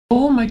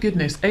Oh my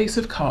goodness, Ace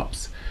of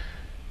Cups.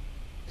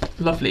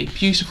 Lovely,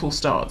 beautiful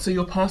start. So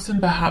your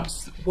person,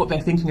 perhaps what they're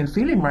thinking and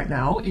feeling right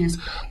now is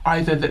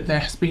either that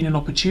there has been an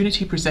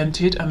opportunity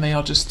presented and they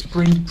are just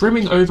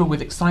brimming over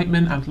with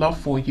excitement and love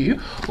for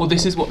you, or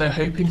this is what they're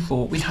hoping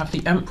for. We have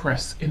the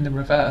Empress in the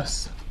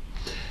reverse.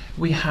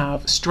 We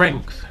have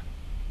Strength.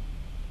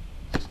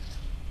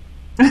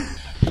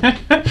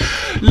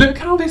 Look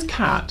how this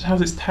cat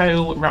has its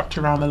tail wrapped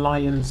around the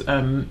lion's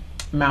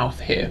mouth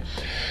here.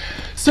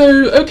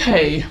 So,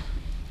 okay.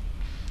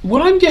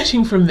 What I'm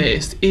getting from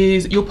this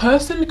is your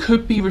person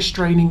could be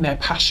restraining their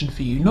passion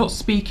for you, not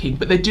speaking,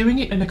 but they're doing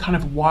it in a kind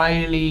of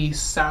wily,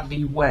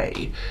 savvy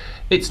way.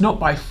 It's not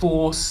by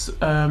force.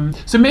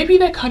 So maybe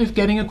they're kind of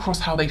getting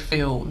across how they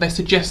feel. They're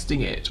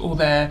suggesting it, or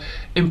they're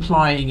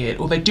implying it,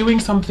 or they're doing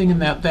something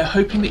and they're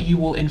hoping that you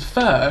will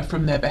infer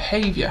from their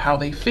behavior how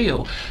they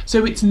feel.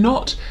 So it's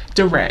not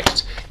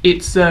direct.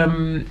 It's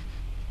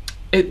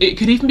it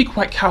could even be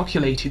quite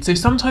calculated. So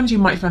sometimes you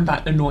might find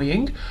that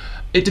annoying.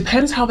 It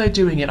depends how they're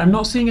doing it. I'm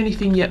not seeing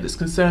anything yet that's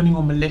concerning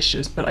or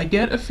malicious, but I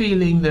get a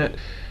feeling that,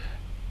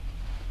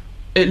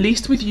 at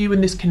least with you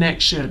in this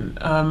connection,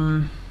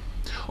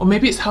 or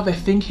maybe it's how they're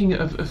thinking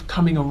of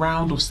coming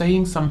around or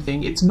saying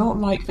something, it's not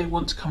like they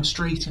want to come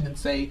straight in and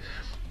say,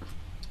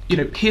 you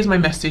know, here's my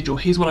message or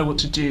here's what I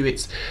want to do.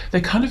 They're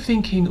kind of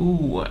thinking,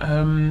 ooh,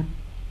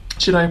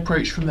 should I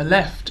approach from the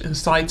left and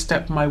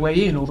sidestep my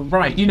way in, or the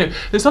right? You know,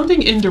 there's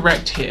something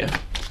indirect here.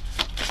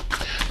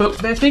 But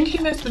they're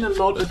thinking there's been a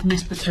lot of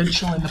missed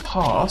potential in the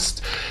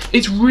past.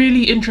 It's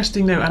really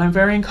interesting though, and I'm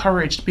very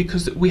encouraged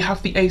because we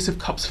have the Ace of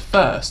Cups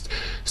first.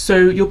 So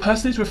your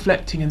person is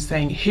reflecting and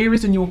saying, here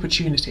is a new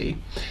opportunity.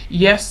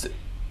 Yes,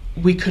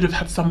 we could have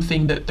had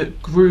something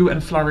that grew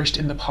and flourished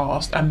in the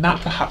past, and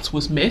that perhaps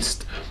was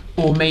missed,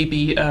 or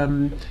maybe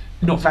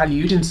not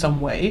valued in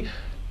some way.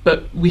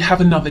 But we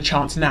have another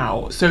chance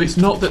now. So it's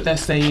not that they're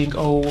saying,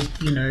 oh,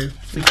 you know,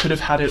 we could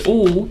have had it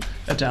all,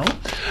 Adele.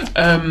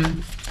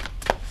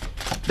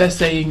 They're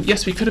saying,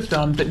 yes, we could have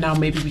done, but now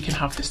maybe we can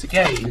have this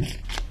again.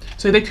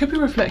 So they could be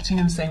reflecting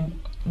and saying,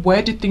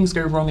 where did things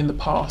go wrong in the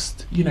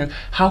past? You know,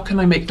 how can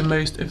I make the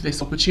most of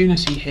this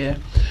opportunity here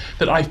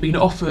that I've been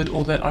offered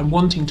or that I'm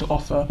wanting to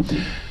offer?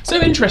 So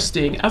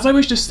interesting. As I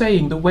was just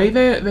saying, the way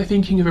they're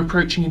thinking of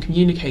approaching and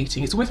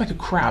communicating, it's always like a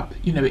crab.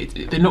 You know,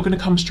 they're not going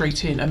to come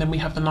straight in. And then we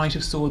have the Knight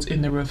of Swords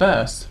in the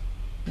reverse.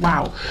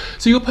 Wow.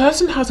 So your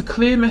person has a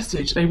clear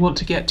message they want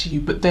to get to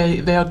you, but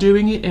they are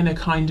doing it in a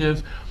kind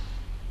of,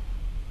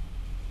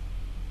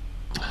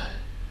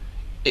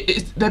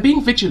 they're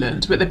being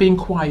vigilant, but they're being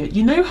quiet.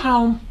 You know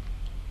how,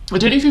 I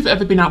don't know if you've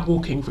ever been out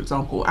walking, for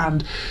example,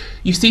 and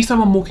you see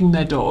someone walking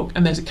their dog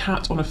and there's a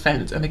cat on a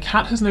fence and the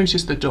cat has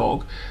noticed the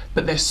dog,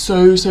 but they're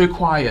so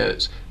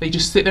quiet. They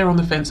just sit there on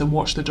the fence and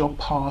watch the dog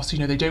pass. You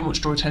know, they don't want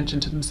to draw attention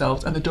to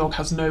themselves, and the dog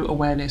has no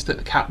awareness that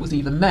the cat was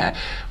even there.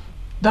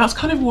 That's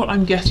kind of what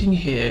I'm getting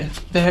here.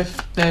 They're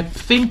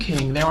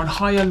thinking, they're on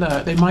high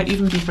alert. They might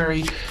even be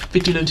very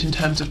vigilant in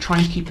terms of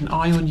trying to keep an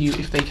eye on you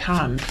if they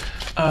can.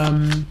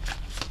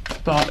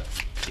 But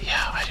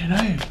yeah, I don't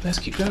know. Let's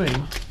keep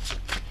going.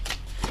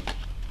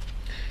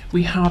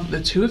 We have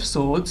the Two of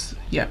Swords.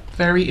 Yeah,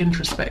 very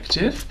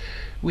introspective.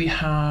 We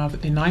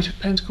have the Knight of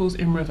Pentacles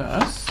in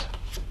reverse.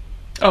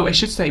 Oh, I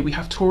should say we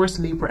have Taurus,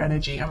 Libra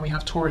energy, and we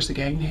have Taurus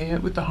again here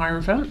with the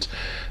Hierophant.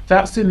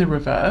 That's in the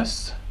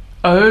reverse.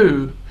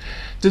 Oh,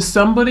 does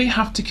somebody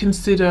have to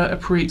consider a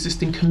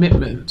pre-existing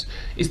commitment?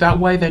 Is that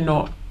why they're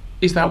not?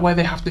 Is that why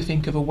they have to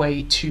think of a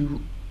way to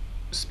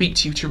speak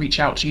to you, to reach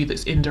out to you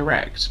that's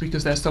indirect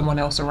because there's someone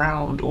else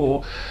around,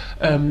 or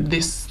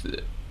this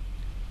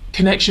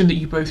connection that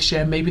you both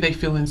share, maybe they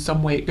feel in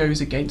some way it goes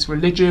against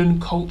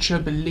religion, culture,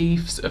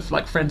 beliefs of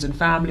like friends and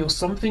family or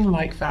something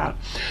like that.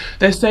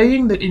 They're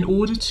saying that in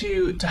order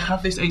to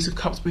have this Ace of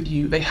Cups with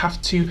you, they have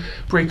to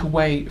break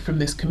away from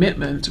this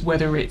commitment,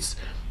 whether it's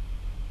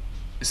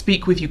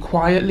speak with you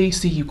quietly,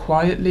 see you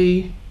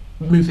quietly,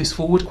 move this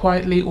forward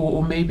quietly,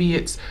 or maybe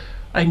it's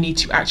I need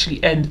to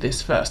actually end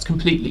this first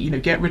completely, you know,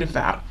 get rid of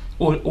that,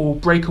 or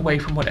break away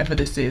from whatever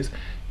this is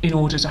in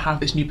order to have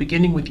this new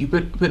beginning with you.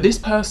 But this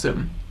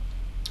person,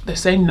 they're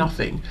saying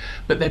nothing,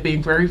 but they're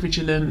being very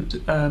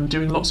vigilant,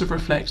 doing lots of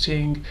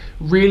reflecting,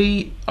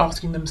 really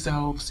asking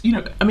themselves, you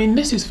know, I mean,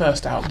 this is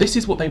first out, this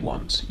is what they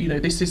want, you know,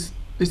 this is,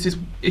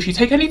 if you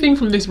take anything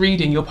from this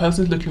reading, your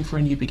person's looking for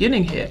a new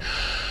beginning here.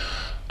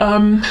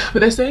 But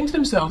they're saying to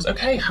themselves,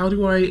 okay, how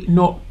do I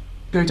not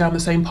go down the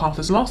same path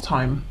as last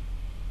time?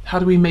 How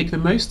do we make the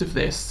most of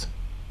this?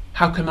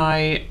 How can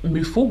I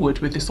move forward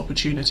with this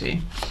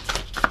opportunity?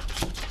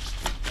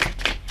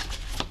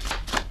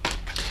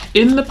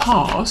 In the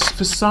past,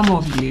 for some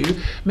of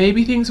you,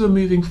 maybe things were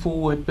moving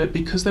forward, but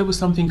because there was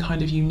something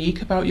kind of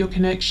unique about your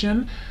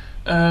connection,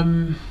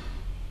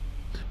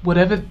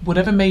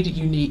 whatever made it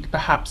unique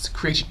perhaps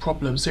created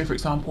problems. So for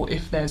example,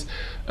 if there's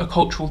a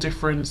cultural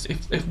difference,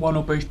 if one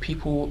or both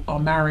people are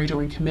married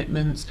or in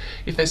commitments,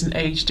 if there's an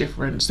age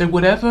difference, so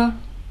whatever,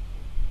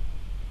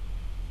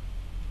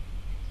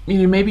 you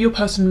know, maybe your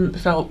person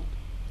felt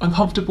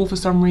uncomfortable for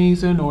some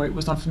reason, or it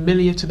was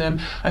unfamiliar to them.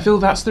 I feel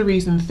that's the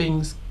reason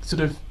things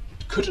sort of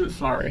couldn't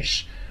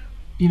flourish,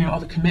 you know,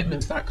 other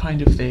commitments, that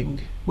kind of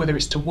thing, whether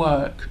it's to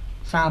work,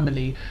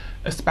 family,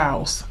 a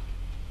spouse.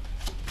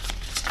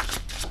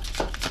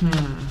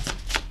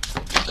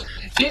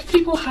 If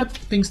people had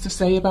things to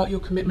say about your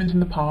commitment in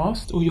the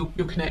past, or your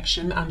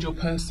connection, and your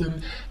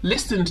person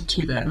listened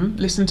to them,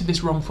 listened to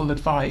this wrongful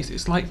advice,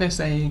 it's like they're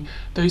saying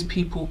those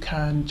people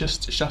can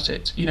just shut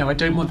it. You know, I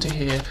don't want to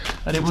hear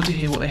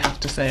what they have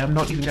to say. I'm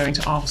not even going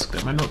to ask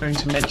them. I'm not going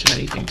to mention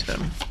anything to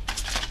them.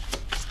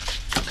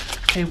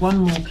 Okay, one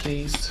more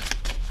please.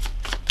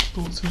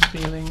 Thoughts and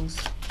feelings.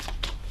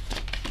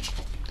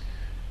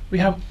 We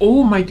have,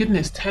 oh my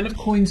goodness, 10 of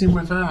coins in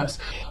reverse.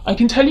 I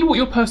can tell you what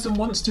your person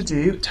wants to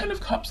do. 10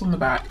 of cups on the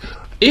back.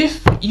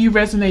 If you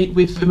resonate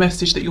with the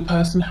message that your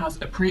person has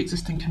a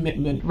pre-existing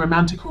commitment,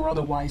 romantic or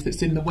otherwise,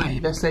 that's in the way,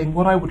 they're saying,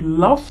 what I would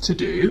love to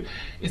do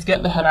is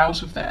get the hell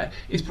out of there,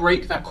 is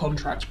break that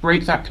contract,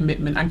 break that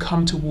commitment, and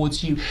come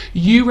towards you.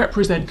 You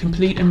represent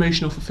complete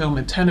emotional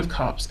fulfillment. 10 of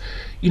cups,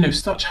 you know,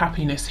 such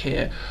happiness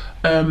here.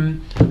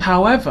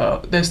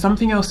 However, there's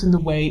something else in the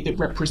way that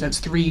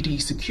represents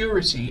 3D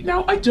security.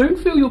 Now, I don't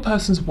feel your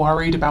person's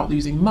worried about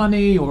losing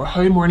money or a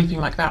home or anything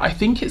like that. I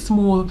think it's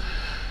more,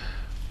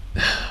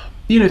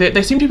 you know,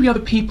 there seem to be other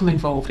people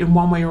involved in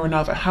one way or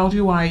another. How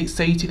do I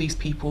say to these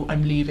people,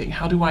 I'm leaving?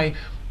 How do I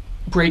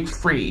break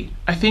free?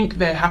 I think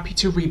they're happy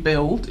to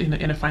rebuild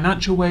in a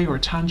financial way or a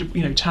tangible,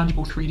 you know,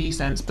 tangible 3D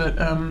sense, but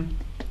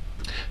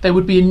there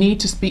would be a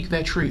need to speak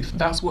their truth.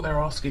 That's what they're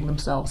asking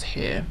themselves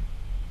here.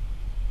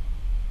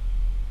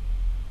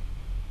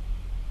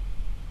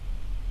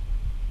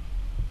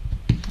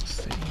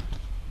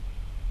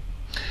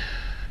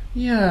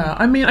 Yeah,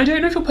 I mean, I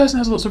don't know if your person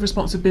has lots of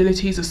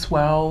responsibilities as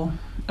well,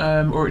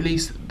 or at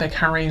least they're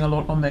carrying a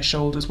lot on their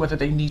shoulders, whether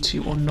they need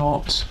to or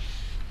not.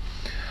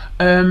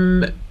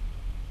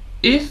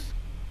 If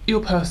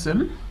your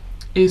person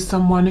is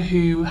someone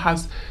who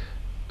has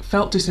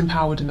felt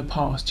disempowered in the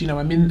past, you know,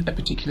 I'm in a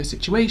particular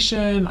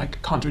situation, I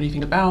can't do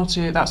anything about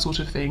it, that sort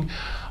of thing,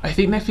 I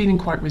think they're feeling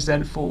quite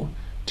resentful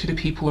to the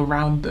people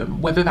around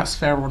them, whether that's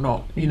fair or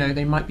not. You know,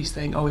 they might be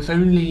saying, oh, if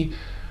only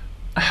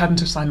I hadn't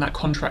have signed that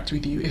contract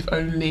with you, if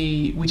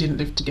only we didn't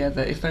live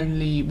together, if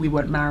only we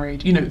weren't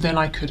married, you know, then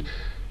I could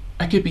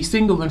be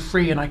single and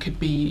free, and I could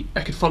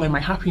follow my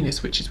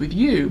happiness, which is with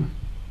you.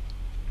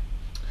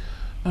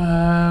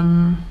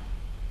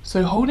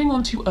 So holding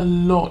on to a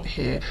lot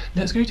here.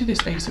 Let's go to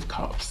this Ace of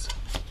Cups.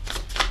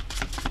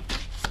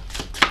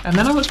 And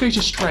then I want to go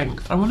to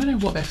Strength. I want to know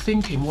what they're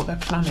thinking, what they're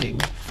planning.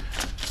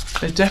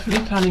 They're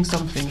definitely planning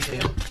something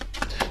here.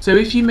 So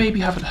if you maybe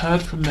haven't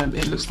heard from them,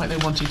 it looks like they're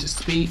wanting to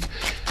speak.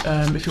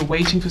 If you're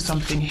waiting for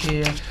something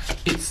here,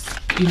 it's,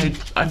 you know,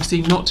 I'm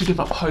seeing not to give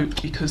up hope,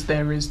 because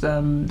there's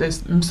some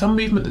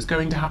movement that's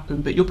going to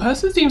happen, but your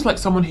person seems like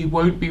someone who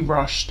won't be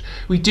rushed.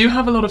 We do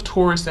have a lot of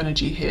Taurus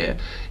energy here.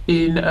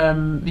 In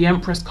the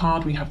Empress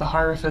card, we have the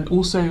Hierophant,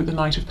 also the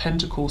Knight of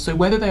Pentacles. So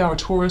whether they are a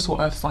Taurus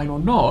or Earth sign or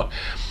not,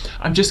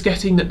 I'm just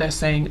getting that they're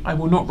saying, I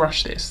will not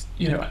rush this.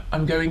 You know,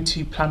 I'm going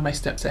to plan my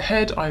steps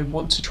ahead. I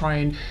want to try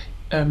and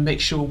make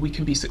sure we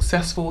can be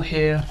successful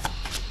here,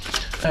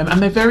 and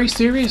they're very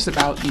serious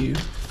about you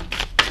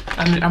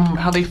and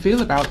how they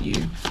feel about you.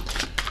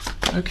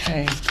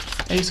 Okay,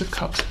 Ace of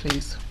Cups,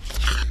 please.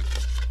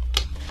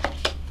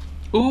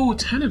 Oh,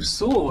 10 of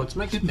Swords,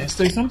 my goodness.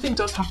 So something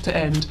does have to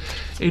end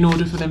in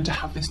order for them to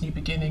have this new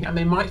beginning, and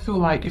they might feel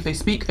like if they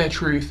speak their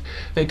truth,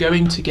 they're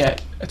going to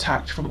get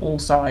attacked from all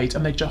sides,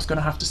 and they're just going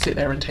to have to sit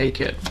there and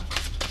take it.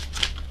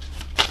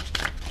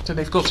 So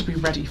they've got to be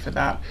ready for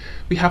that.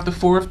 We have the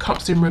Four of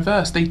Cups in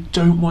reverse. They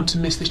don't want to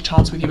miss this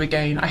chance with you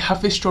again. I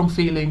have this strong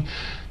feeling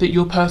that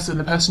your person,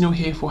 the person you're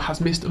here for,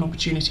 has missed an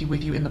opportunity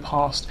with you in the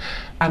past.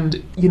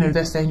 And, you know,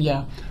 they're saying,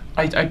 yeah,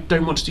 I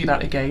don't want to do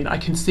that again. I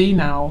can see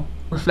now,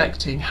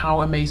 reflecting,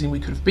 how amazing we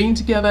could have been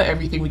together,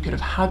 everything we could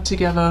have had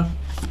together.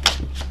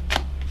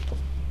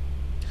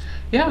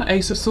 Yeah,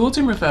 Ace of Swords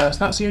in reverse.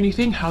 That's the only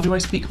thing. How do I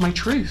speak my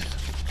truth?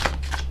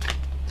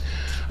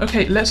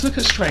 Okay, let's look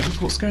at Strength.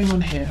 What's going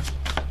on here?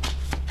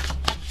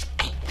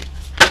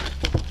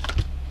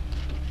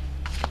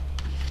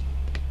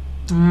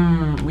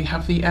 We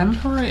have the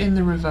Emperor in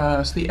the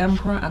reverse, the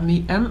Emperor and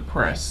the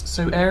Empress.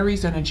 So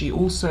Aries energy,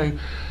 also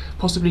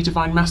possibly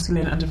divine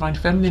masculine and divine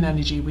feminine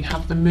energy. We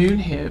have the Moon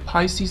here,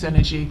 Pisces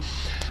energy.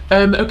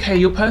 Okay,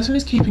 your person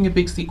is keeping a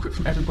big secret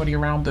from everybody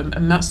around them,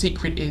 and that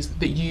secret is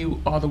that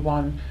you are the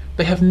one.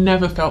 They have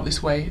never felt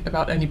this way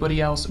about anybody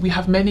else. We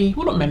have many,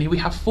 well, not many, we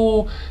have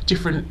 4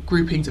 different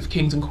groupings of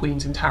kings and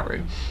queens in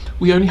tarot.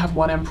 We only have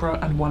one Emperor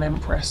and one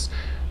Empress,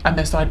 and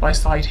they're side by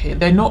side here.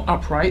 They're not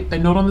upright, they're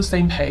not on the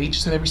same page,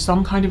 so there is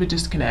some kind of a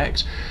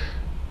disconnect,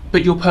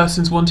 but your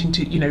person's wanting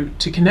to, you know,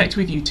 to connect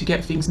with you, to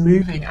get things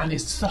moving, and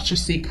it's such a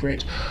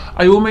secret.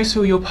 I almost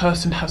feel your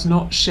person has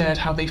not shared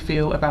how they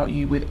feel about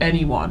you with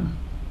anyone.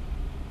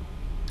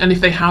 And if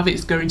they have,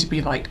 it's going to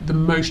be like the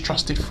most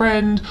trusted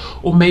friend,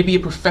 or maybe a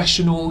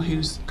professional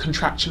who's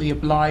contractually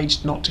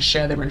obliged not to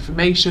share their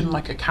information,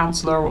 like a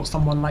counselor or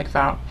someone like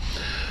that.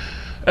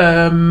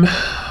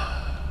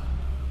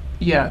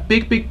 Yeah,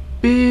 big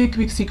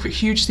big secret,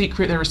 huge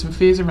secret. There are some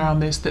fears around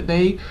this, that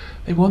they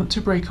want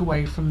to break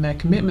away from their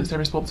commitments, their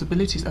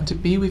responsibilities, and to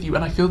be with you.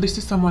 And I feel this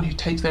is someone who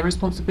takes their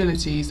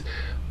responsibilities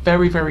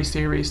very, very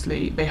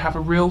seriously. They have a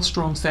real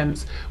strong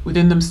sense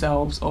within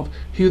themselves of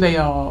who they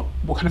are,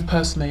 what kind of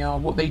person they are,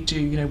 what they do,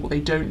 you know, what they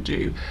don't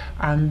do.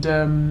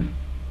 And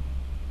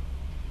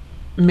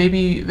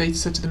maybe they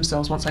said to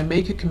themselves, once I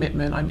make a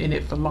commitment, I'm in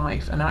it for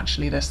life. And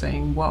actually they're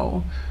saying,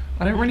 well,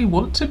 I don't really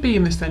want to be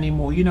in this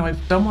anymore. You know,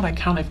 I've done what I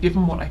can, I've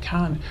given what I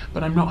can,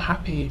 but I'm not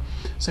happy.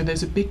 So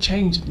there's a big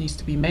change that needs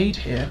to be made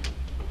here.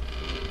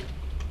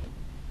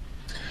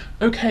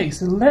 Okay,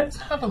 so let's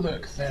have a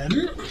look then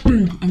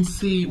and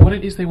see what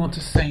it is they want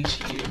to say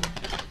to you.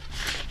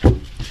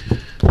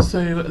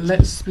 So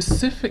let's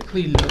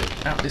specifically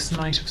look at this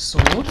Knight of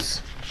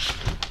Swords.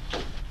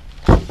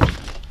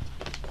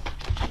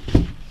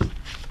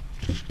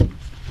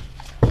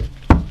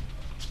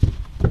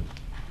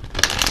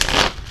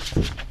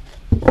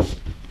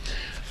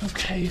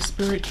 Okay,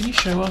 Spirit, can you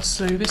show us,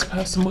 so this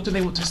person, what do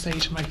they want to say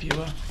to my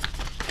viewer?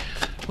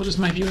 What does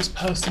my viewer's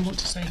person want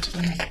to say to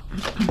them?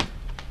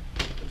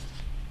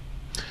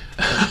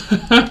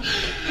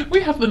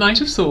 We have the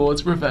Knight of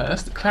Swords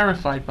reversed,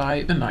 clarified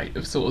by the Knight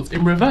of Swords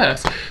in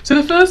reverse. So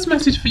the first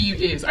message for you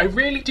is, I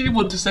really do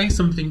want to say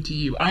something to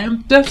you. I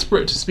am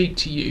desperate to speak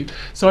to you.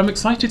 So I'm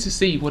excited to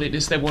see what it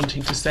is they're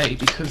wanting to say,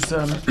 because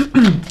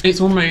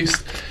it's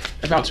almost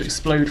about to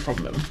explode from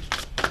them.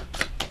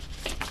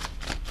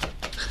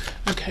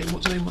 Okay,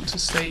 what do they want to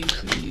say,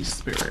 please,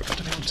 Spirit? What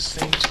do they want to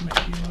say to my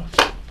viewer?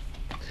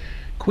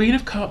 Queen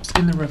of Cups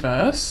in the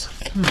reverse.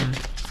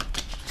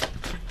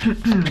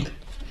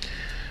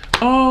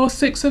 Oh,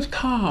 Six of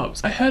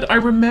Cups. I heard I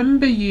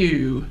remember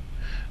you.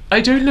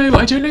 I don't know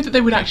that they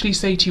would actually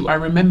say to you, I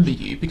remember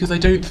you, because I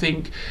don't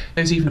think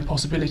there's even a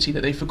possibility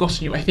that they've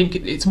forgotten you. I think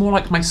it's more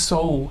like my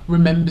soul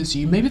remembers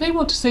you. Maybe they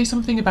want to say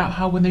something about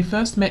how when they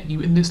first met you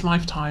in this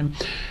lifetime,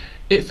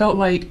 it felt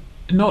like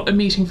not a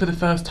meeting for the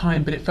first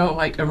time, but it felt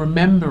like a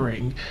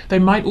remembering. They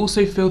might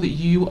also feel that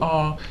you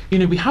are, you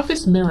know, we have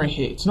this mirror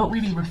here. It's not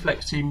really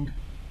reflecting,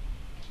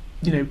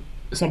 you know,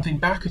 something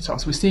back at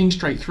us. We're seeing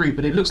straight through,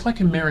 but it looks like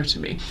a mirror to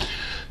me.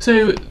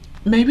 So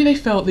maybe they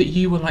felt that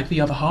you were like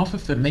the other half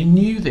of them. They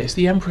knew this,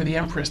 the Emperor, the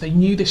Empress, they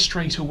knew this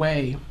straight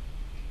away.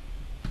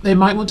 They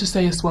might want to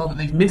say as well that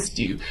they've missed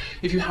you.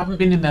 If you haven't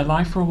been in their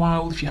life for a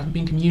while, if you haven't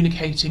been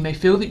communicating, they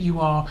feel that you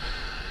are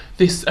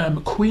this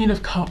Queen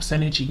of Cups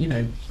energy, you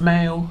know,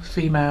 male,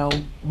 female,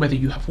 whether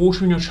you have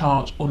water in your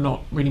chart or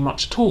not really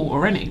much at all,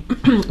 or any.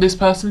 This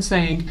person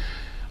saying,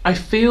 I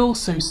feel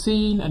so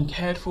seen and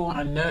cared for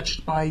and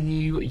nurtured by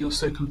you. You're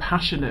so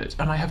compassionate,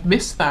 and I have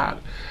missed that.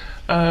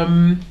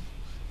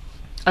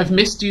 I've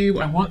missed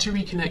you. I want to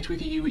reconnect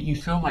with you. You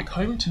feel like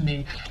home to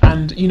me.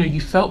 And, you know, you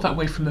felt that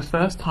way from the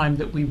first time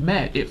that we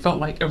met. It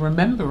felt like a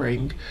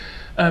remembering.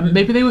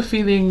 Maybe they were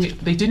feeling,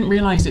 they didn't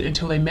realize it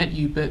until they met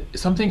you, but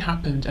something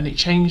happened and it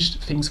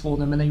changed things for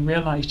them, and they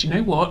realized, you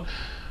know what?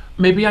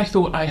 Maybe I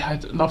thought I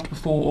had loved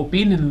before or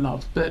been in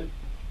love, but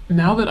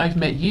now that I've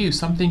met you,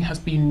 something has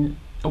been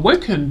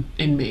awoken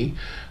in me,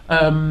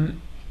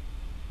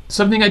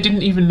 something I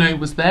didn't even know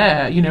was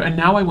there, you know, and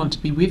now I want to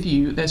be with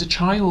you. There's a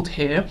child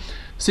here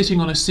sitting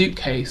on a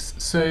suitcase,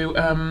 so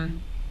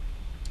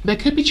there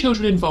could be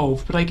children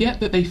involved, but I get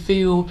that they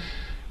feel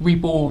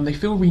reborn, they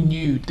feel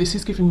renewed. This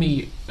is giving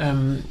me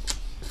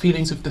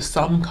feelings of the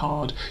Sun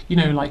card, you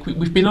know, like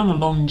we've been on a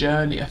long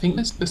journey. I think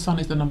the Sun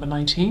is the number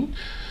 19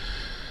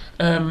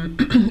 in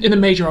the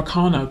major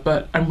arcana,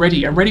 but I'm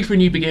ready for a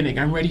new beginning.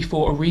 I'm ready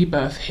for a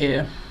rebirth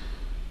here.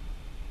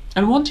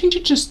 And wanting to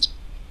just,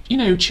 you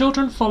know,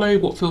 children follow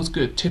what feels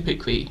good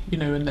typically, you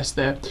know, unless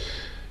they're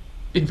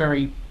in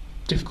very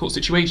difficult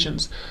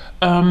situations.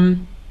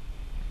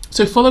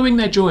 So following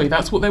their joy,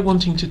 that's what they're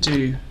wanting to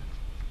do,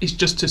 is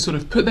just to sort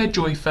of put their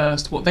joy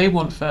first, what they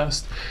want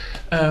first,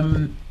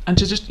 and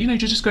to just, you know,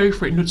 to just go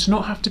for it, and to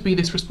not have to be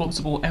this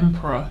responsible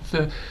emperor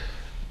for,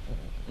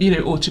 you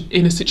know, or to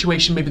in a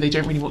situation maybe they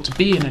don't really want to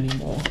be in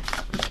anymore.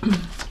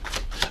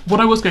 What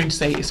I was going to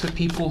say is for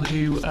people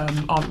who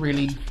aren't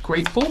really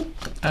grateful,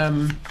 I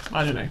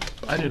don't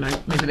know,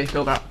 maybe they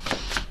feel that.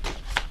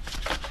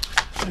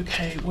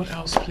 Okay, what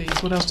else please?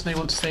 What else do they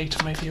want to say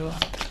to my viewer?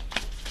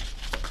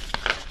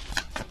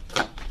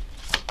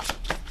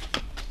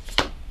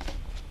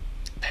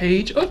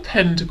 Page of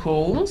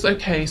Pentacles.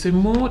 Okay, so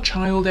more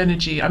child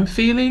energy. I'm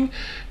feeling,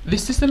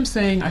 this is them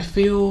saying, I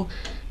feel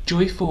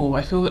joyful,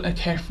 I feel a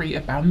carefree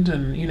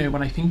abandon, you know,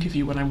 when I think of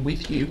you, when I'm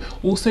with you.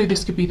 Also,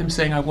 this could be them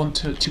saying, I want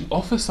to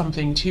offer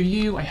something to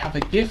you, I have a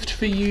gift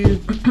for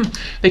you.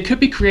 They could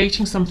be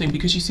creating something,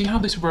 because you see how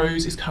this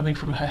rose is coming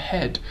from her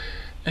head,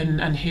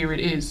 and here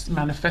it is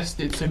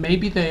manifested. So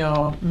maybe they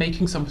are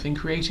making something,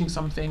 creating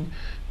something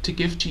to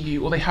give to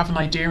you, or they have an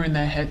idea in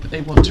their head that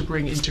they want to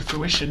bring into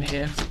fruition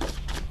here.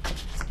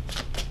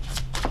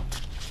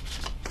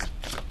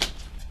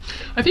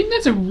 I think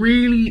there's a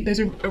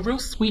real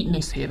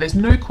sweetness here. There's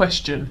no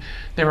question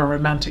there are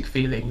romantic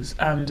feelings,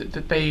 and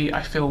that they,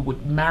 I feel,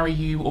 would marry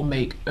you or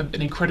make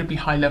an incredibly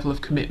high level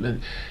of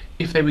commitment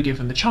if they were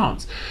given the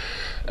chance.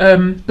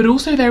 But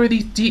also there are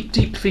these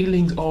deep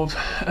feelings of,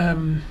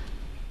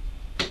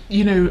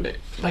 you know,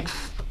 like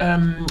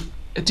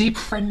a deep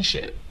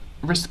friendship,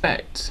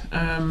 respect.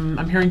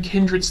 I'm hearing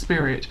kindred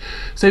spirit.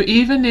 So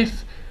even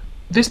if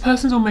this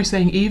person's almost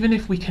saying, even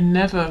if we can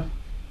never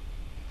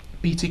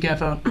be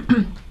together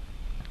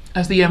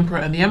as the Emperor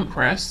and the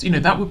Empress, you know,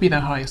 that would be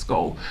their highest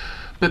goal.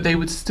 But they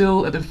would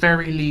still, at the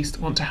very least,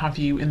 want to have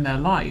you in their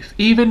life,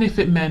 even if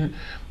it meant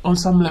on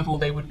some level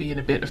they would be in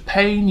a bit of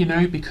pain, you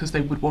know, because they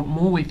would want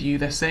more with you.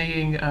 They're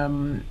saying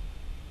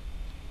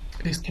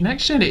this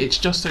connection, it's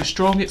just so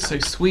strong, it's so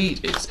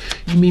sweet,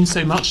 you mean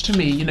so much to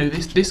me, you know,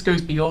 this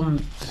goes beyond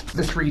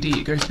the 3D,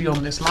 it goes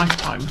beyond this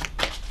lifetime.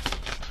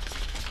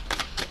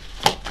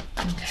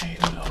 Okay,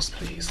 what else,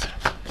 please?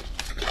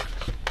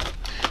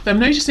 I'm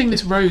noticing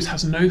this rose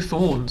has no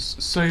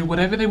thorns, so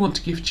whatever they want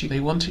to gift you,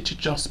 they want it to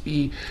just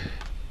be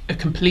a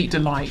complete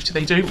delight.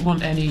 They don't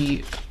want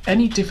any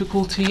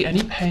difficulty,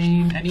 any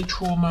pain, any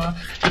trauma.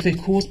 If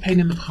they've caused pain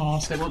in the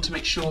past, they want to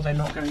make sure they're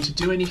not going to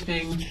do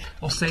anything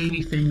or say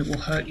anything that will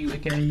hurt you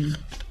again.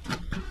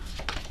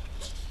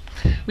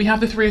 We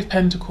have the Three of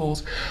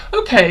Pentacles.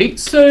 Okay,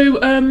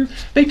 so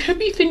they could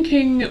be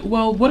thinking,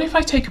 well, what if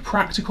I take a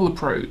practical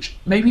approach?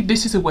 Maybe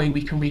this is a way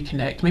we can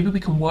reconnect. Maybe we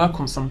can work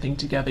on something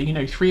together. You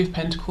know, Three of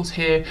Pentacles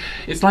here.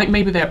 It's like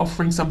maybe they're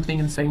offering something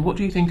and saying, what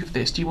do you think of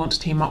this? Do you want to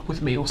team up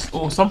with me?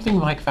 Or something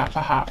like that,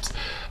 perhaps.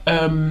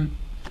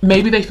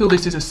 Maybe they feel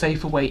this is a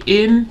safer way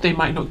in. They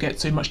might not get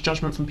so much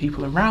judgment from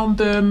people around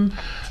them.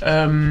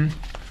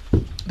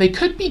 They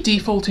could be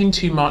defaulting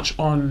too much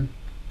on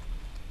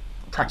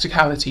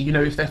practicality, you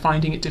know, if they're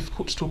finding it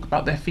difficult to talk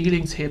about their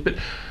feelings here. But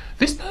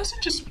this person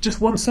just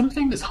wants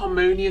something that's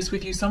harmonious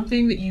with you,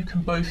 something that you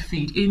can both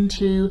feed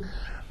into.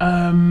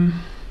 Let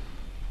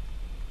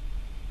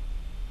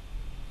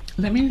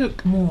me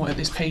look more at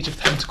this Page of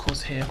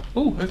Pentacles here.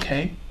 Oh,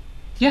 okay.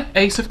 Yeah,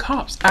 Ace of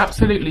Cups,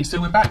 absolutely.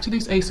 So we're back to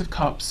this Ace of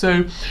Cups.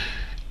 So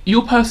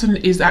your person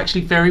is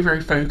actually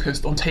very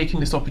focused on taking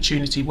this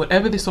opportunity,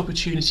 whatever this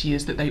opportunity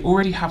is that they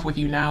already have with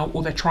you now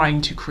or they're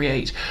trying to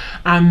create.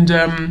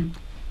 And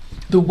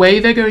the way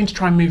they're going to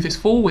try and move this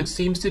forward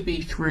seems to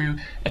be through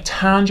a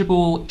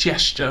tangible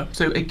gesture.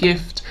 So a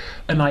gift,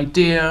 an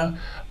idea,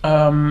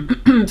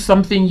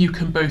 something you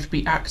can both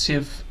be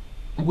active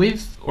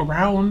with,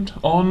 around,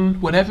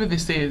 on, whatever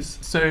this is.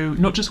 So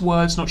not just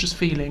words, not just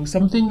feelings,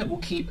 something that will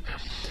keep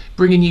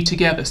bringing you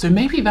together. So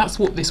maybe that's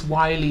what this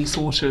wily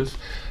sort of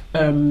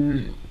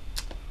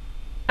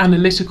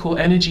analytical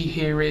energy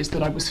here is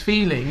that I was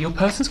feeling. Your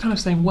person's kind of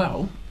saying,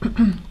 well,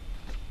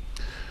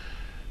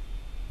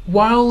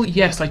 while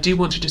yes, I do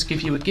want to just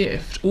give you a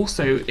gift,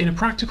 also in a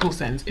practical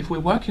sense, if we're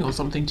working on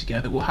something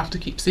together, we'll have to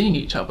keep seeing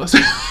each other. So,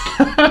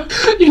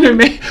 you know,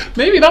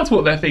 maybe that's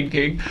what they're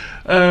thinking.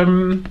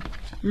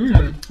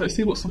 Let's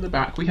see what's on the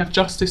back. We have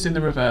Justice in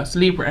the reverse,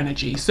 Libra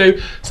energy. So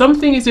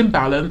something is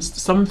imbalanced,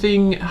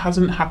 something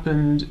hasn't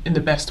happened in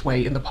the best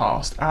way in the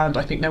past, and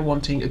I think they're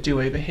wanting a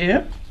do-over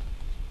here.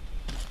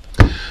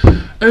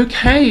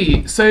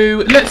 Okay,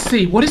 so let's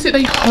see, what is it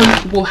they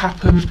hope will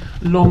happen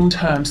long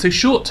term? So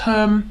short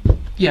term,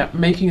 yeah,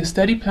 making a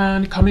steady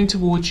plan, coming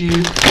towards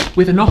you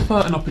with an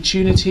offer, an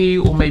opportunity,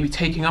 or maybe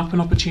taking up an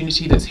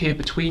opportunity that's here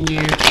between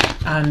you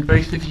and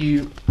both of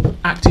you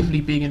actively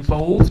being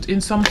involved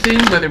in something,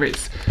 whether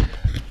it's,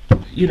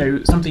 you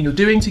know, something you're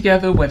doing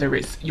together, whether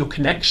it's your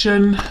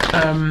connection.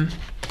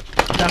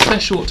 That's their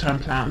short-term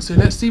plan. So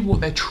let's see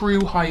what their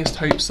true highest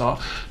hopes are.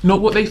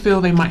 Not what they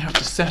feel they might have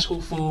to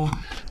settle for,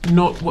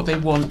 not what they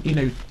want, you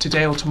know,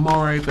 today or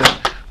tomorrow, but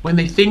when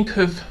they think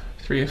of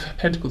Three of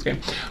Pentacles again,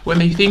 when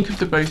they think of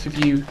the both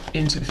of you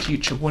into the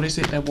future, what is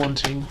it they're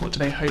wanting? What do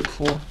they hope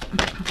for?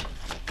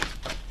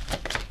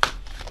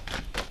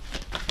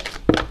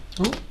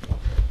 Oh.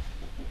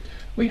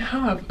 We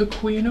have the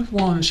Queen of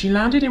Wands. She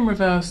landed in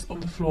reverse on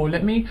the floor.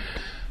 Let me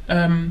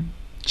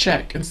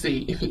check and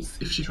see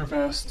if she's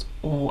reversed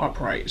or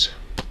upright.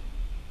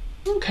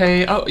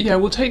 Okay, oh yeah,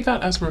 we'll take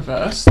that as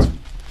reversed.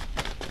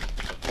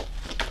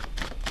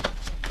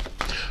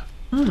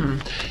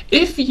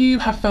 If you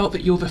have felt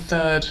that you're the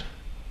third,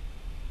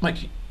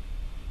 like,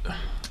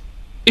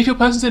 if your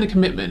person's in a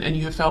commitment and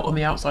you have felt on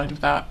the outside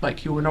of that,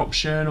 like you're an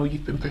option or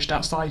you've been pushed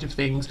outside of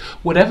things,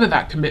 whatever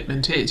that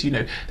commitment is, you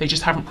know, they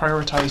just haven't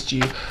prioritized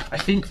you. I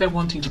think they're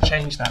wanting to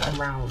change that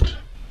around.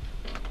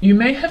 You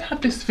may have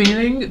had this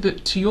feeling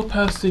that to your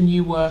person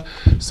you were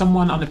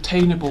someone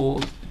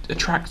unobtainable,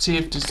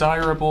 attractive,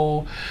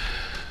 desirable,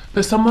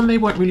 but someone they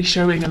weren't really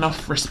showing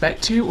enough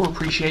respect to or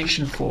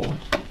appreciation for.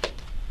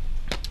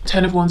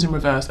 Ten of Wands in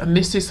reverse, and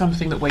this is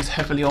something that weighs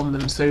heavily on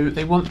them, so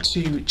they want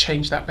to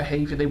change that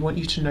behaviour. They want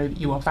you to know that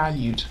you are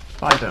valued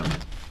by them.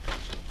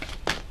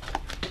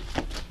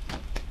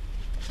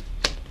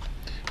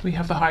 We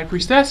have the High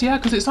Priestess, yeah,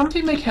 because it's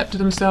something they kept to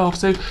themselves.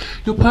 So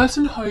your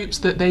person hopes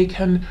that they're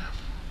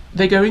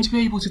going to be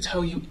able to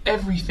tell you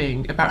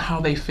everything about how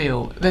they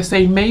feel. They're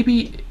saying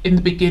maybe in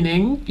the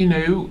beginning, you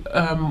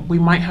know, we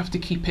might have to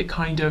keep it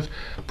kind of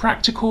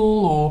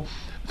practical, or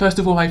first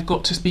of all, I've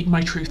got to speak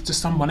my truth to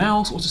someone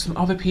else or to some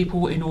other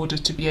people in order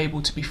to be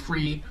able to be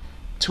free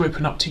to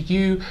open up to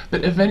you,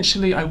 but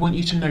eventually I want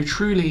you to know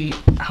truly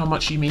how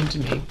much you mean to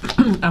me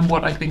and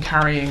what I've been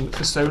carrying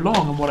for so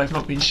long and what I've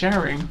not been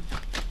sharing.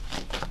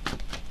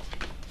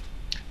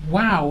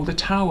 Wow, the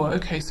Tower.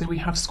 Okay, so we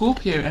have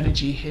Scorpio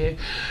energy here.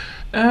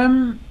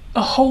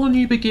 A whole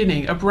new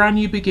beginning, a brand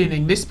new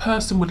beginning. This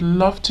person would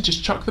love to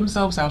just chuck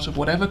themselves out of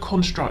whatever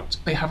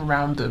construct they have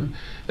around them,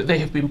 that they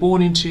have been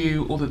born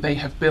into or that they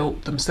have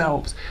built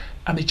themselves,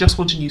 and they just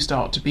want a new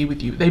start to be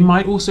with you. They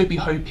might also be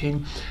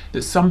hoping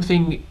that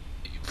something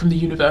from the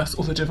universe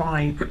or the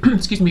divine,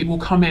 excuse me, will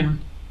come in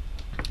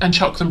and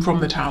chuck them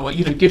from the Tower,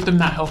 you know, give them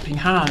that helping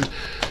hand,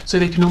 so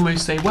they can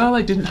almost say, well,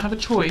 I didn't have a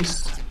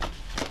choice.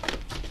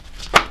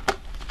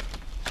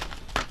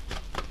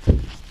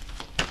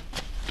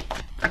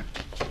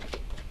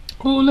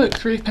 Oh, look,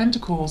 Three of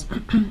Pentacles.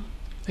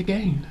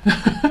 Again.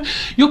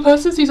 Your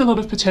person sees a lot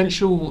of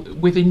potential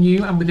within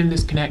you and within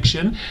this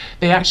connection.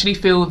 They actually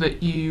feel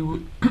that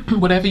you,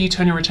 whatever you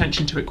turn your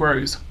attention to, it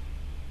grows.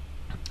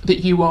 That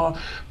you are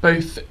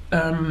both,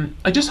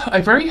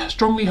 I very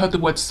strongly heard the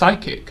word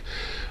psychic.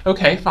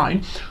 Okay,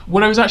 fine.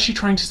 What I was actually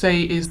trying to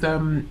say is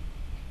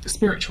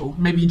spiritual,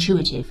 maybe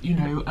intuitive, you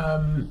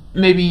know,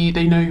 maybe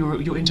they know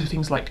you're into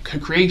things like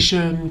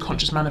co-creation,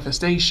 conscious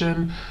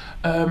manifestation.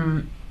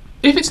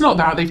 If it's not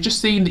that, they've just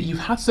seen that you've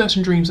had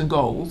certain dreams and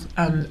goals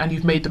and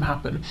you've made them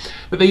happen.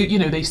 But they, you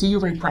know, they see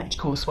you're very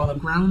practical as well and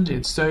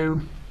grounded.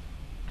 So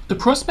the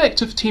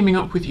prospect of teaming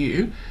up with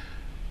you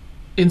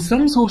in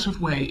some sort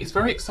of way is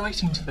very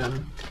exciting to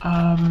them.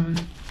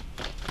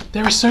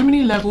 There are so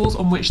many levels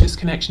on which this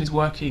connection is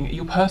working.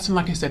 Your person,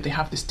 like I said, they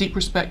have this deep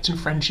respect and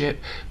friendship,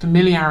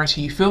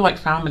 familiarity. You feel like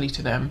family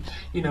to them,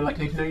 you know, like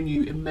they've known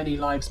you in many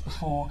lives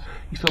before.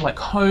 You feel like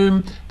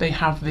home. They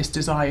have this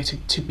desire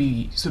to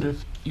be sort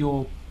of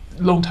your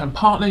long-term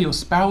partner, your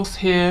spouse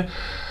here.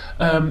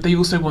 They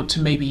also want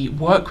to maybe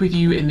work with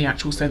you in the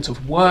actual sense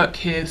of work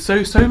here,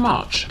 so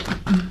much.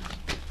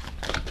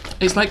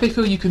 It's like they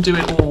feel you can do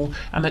it all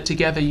and that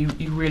together you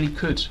really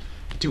could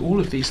do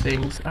all of these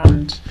things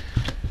and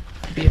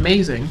be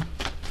amazing.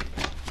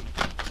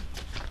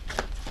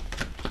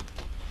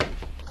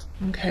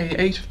 Okay,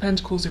 Eight of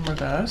Pentacles in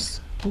reverse.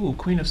 Ooh,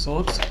 Queen of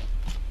Swords.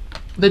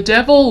 The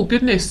Devil,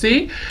 goodness,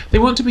 see? They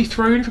want to be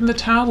thrown from the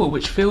Tower,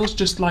 which feels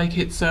just like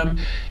it's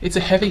a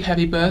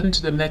heavy burden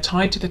to them. They're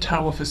tied to the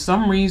Tower for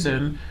some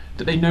reason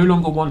that they no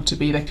longer want to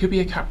be. There could be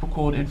a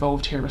Capricorn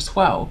involved here as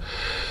well.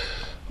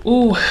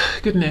 Oh,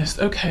 goodness,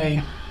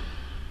 okay.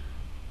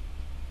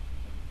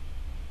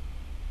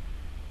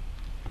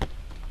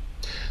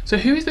 So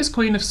who is this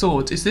Queen of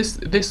Swords? Is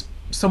this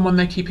someone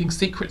they're keeping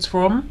secrets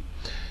from?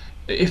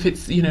 If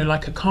it's, you know,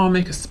 like a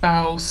karmic, a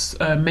spouse,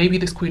 maybe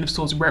this Queen of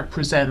Swords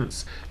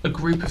represents a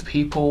group of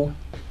people.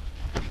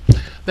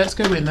 Let's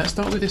go in. Let's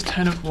start with this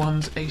Ten of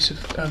Wands, Eight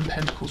of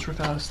Pentacles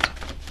reversed.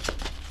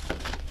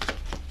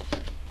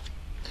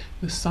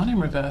 The Sun in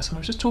reverse, and I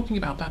was just talking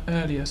about that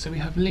earlier. So we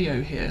have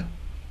Leo here.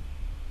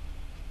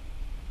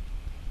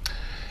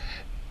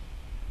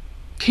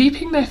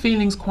 Keeping their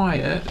feelings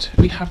quiet,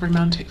 we have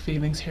romantic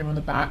feelings here on the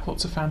back,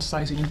 lots of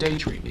fantasizing and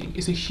daydreaming,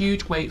 is a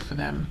huge weight for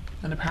them,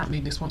 and apparently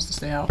this wants to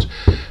stay out,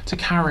 to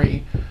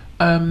carry.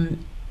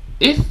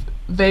 If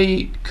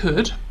they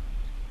could,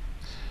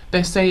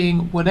 they're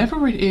saying,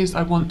 whatever it is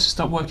I want to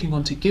start working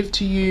on to give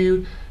to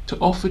you, to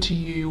offer to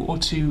you, or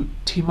to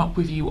team up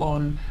with you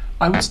on,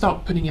 I would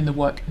start putting in the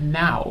work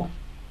now.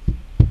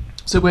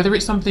 So whether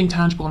it's something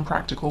tangible and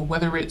practical,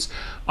 whether it's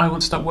I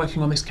want to start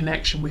working on this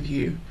connection with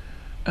you,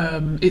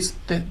 it's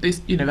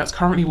this, you know, that's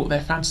currently what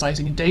they're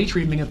fantasizing and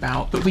daydreaming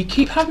about. But we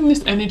keep having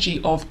this energy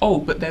of, oh,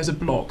 but there's a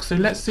block. So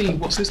let's see,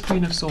 what's this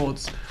Queen of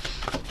Swords?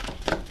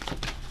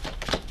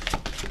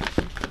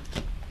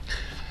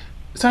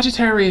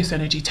 Sagittarius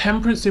energy,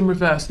 Temperance in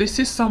reverse. This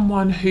is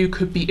someone who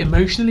could be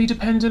emotionally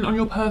dependent on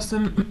your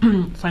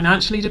person,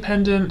 financially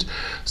dependent,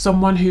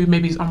 someone who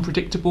maybe is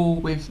unpredictable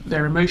with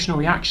their emotional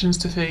reactions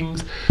to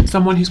things,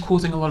 someone who's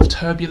causing a lot of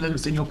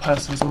turbulence in your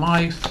person's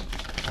life.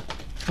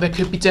 There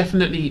could be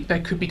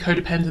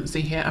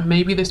codependency here, and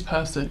maybe this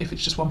person, if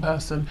it's just one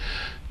person,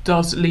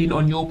 does lean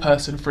on your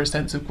person for a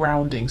sense of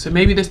grounding. So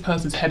maybe this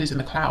person's head is in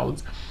the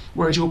clouds,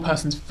 whereas your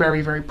person's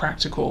very, very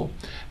practical.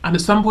 And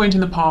at some point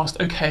in the past,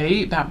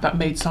 okay, that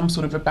made some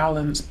sort of a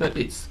balance, but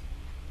it's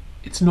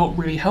not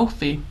really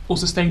healthy or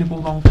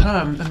sustainable long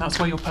term, and that's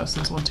why your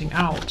person's wanting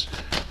out.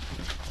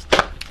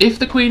 If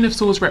the Queen of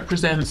Swords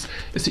represents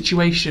a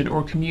situation or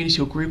a community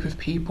or group of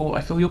people,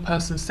 I feel your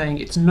person's saying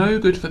it's no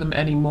good for them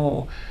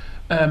anymore.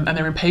 And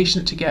they're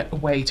impatient to get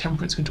away.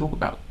 Temperance can talk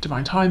about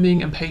divine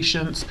timing and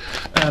patience,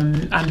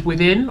 and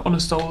within, on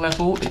a soul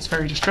level, it's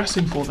very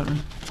distressing for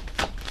them.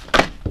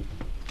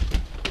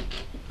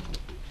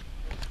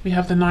 We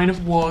have the Nine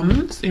of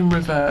Wands in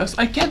reverse.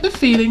 I get the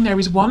feeling there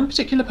is one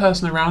particular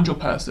person around your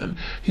person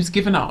who's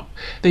given up.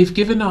 They've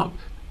given up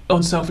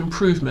on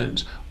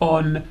self-improvement,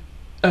 on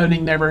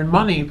earning their own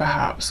money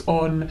perhaps,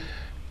 on,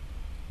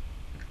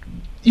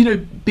 you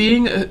know,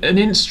 being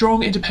a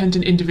strong,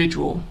 independent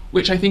individual,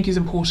 which I think is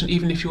important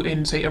even if you're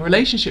in, say, a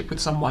relationship with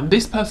someone.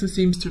 This person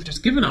seems to have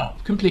just given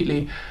up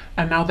completely,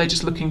 and now they're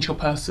just looking to your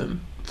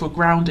person for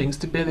grounding,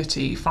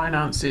 stability,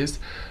 finances,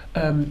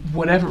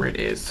 whatever it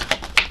is.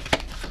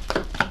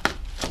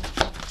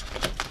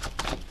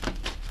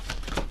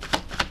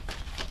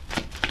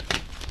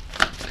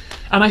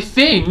 And I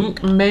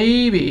think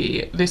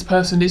maybe this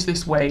person is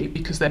this way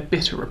because they're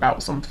bitter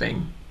about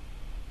something.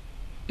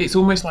 It's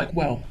almost like,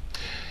 well,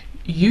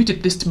 you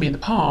did this to me in the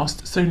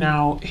past, so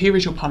now here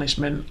is your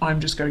punishment.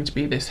 I'm just going to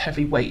be this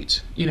heavy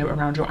weight, you know,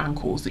 around your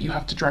ankles that you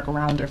have to drag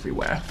around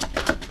everywhere.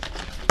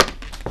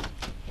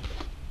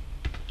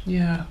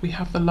 Yeah, we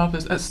have the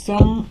Lovers. At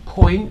some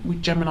point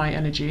with Gemini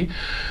energy,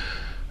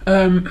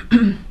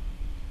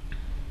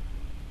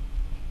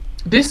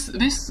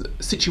 this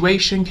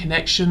situation,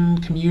 connection,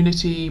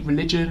 community,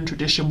 religion,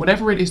 tradition,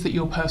 whatever it is that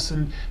your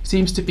person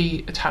seems to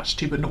be attached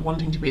to but not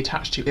wanting to be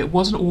attached to, it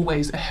wasn't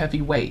always a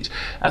heavy weight.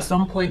 At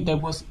some point there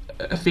was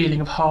a feeling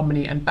of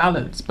harmony and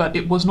balance, but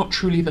it was not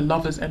truly the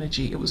Lover's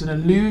energy. It was an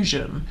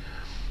illusion.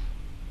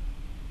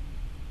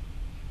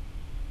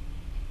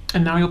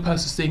 And now your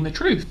person's seeing the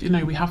truth. You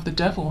know, we have the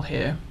Devil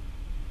here.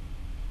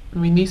 I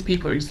mean, these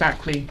people are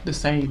exactly the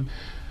same,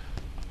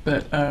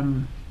 but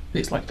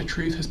it's like the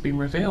truth has been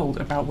revealed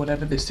about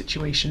whatever this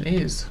situation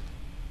is.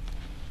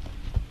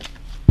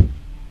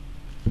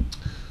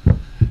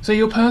 So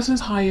your person's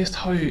highest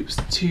hopes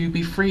to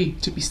be free,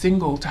 to be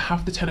single, to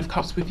have the Ten of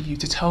Cups with you,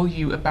 to tell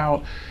you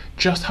about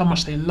just how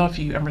much they love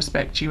you and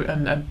respect you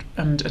and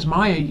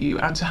admire you,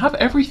 and to have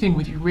everything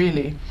with you,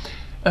 really.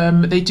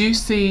 They do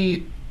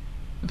see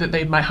that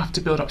they might have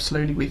to build up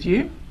slowly with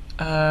you.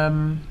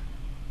 For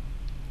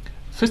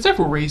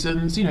several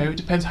reasons, you know, it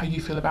depends how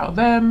you feel about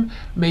them.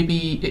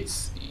 Maybe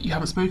it's you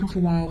haven't spoken for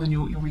a while and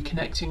you're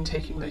reconnecting,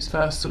 taking those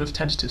first sort of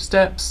tentative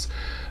steps.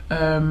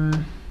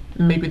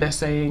 Maybe they're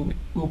saying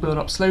we'll build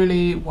up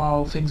slowly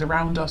while things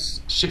around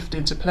us shift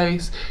into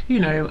place, you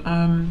know,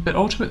 but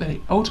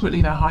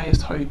ultimately their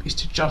highest hope is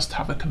to just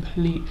have a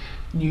complete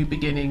new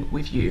beginning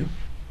with you.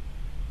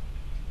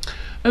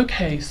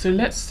 Okay, so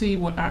let's see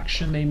what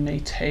action they may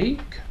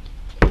take.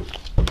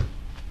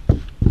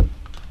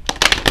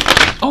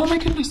 Oh my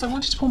goodness, I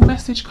wanted to pull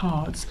message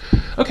cards.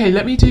 Okay,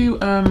 let me do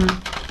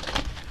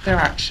their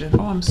action.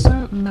 Oh, I'm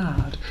so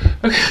mad.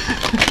 Okay,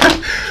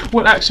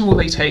 what action will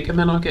they take? And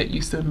then I'll get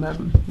you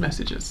some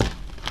messages.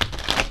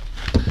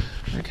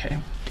 Okay.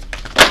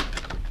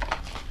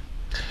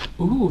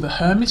 Ooh, the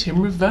Hermit in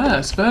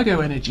reverse,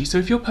 Virgo energy. So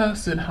if your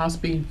person has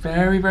been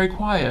very, very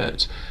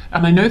quiet,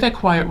 and I know they're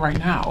quiet right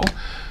now,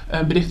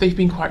 but if they've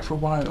been quiet for a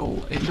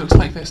while, it looks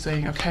like they're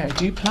saying, okay,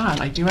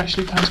 I do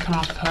actually plan to come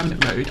out of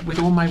hermit mode with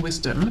all my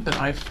wisdom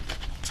that I've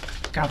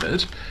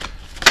gathered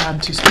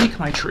and to speak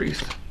my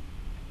truth.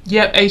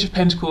 Yep, Age of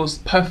Pentacles,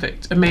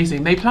 perfect,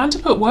 amazing. They plan to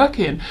put work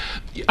in.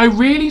 I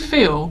really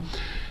feel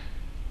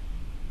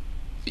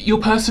your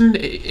person,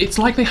 it's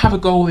like they have a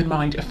goal in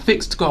mind, a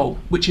fixed goal,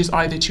 which is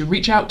either to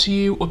reach out to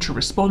you or to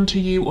respond to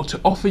you or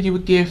to offer you a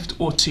gift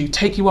or to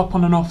take you up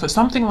on an offer,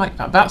 something like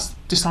that. That's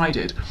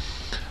decided.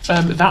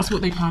 That's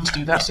what they plan to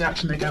do. That's the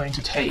action they're going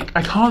to take.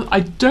 I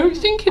don't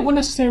think it will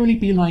necessarily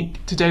be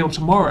like today or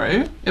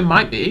tomorrow. It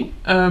might be.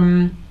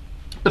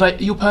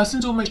 But your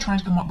person's almost trying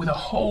to come up with a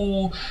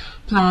whole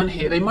plan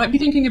here. They might be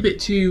thinking a bit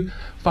too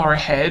far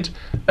ahead,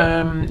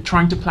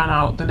 trying to plan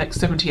out the next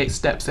 78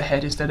 steps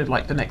ahead instead of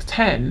like the next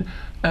 10.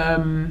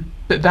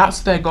 But that's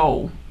their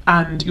goal.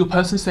 And your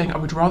person's saying, I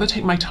would rather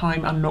take my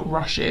time and not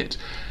rush it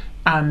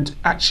and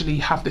actually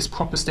have this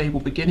proper stable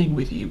beginning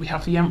with you. We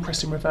have the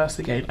Empress in reverse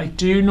again. I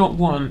do not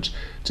want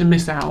to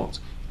miss out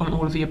on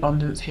all of the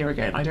abundance here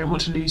again. I don't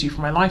want to lose you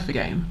from my life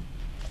again.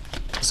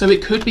 So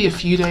it could be a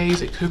few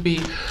days, it could be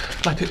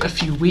like a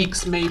few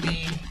weeks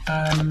maybe.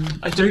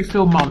 I don't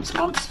feel months.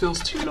 Months feels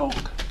too long.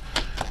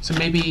 So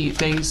maybe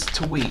days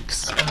to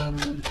weeks.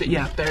 But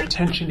yeah, their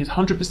intention is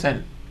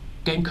 100%.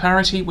 Gain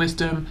clarity,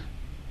 wisdom,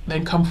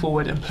 then come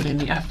forward and put in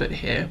the effort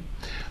here.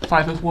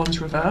 Five of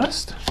Wands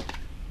reversed.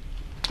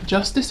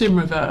 Justice in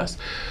reverse.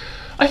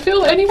 I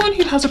feel anyone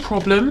who has a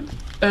problem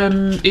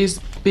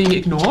is being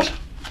ignored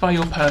by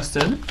your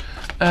person.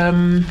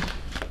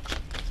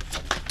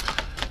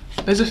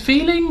 There's a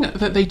feeling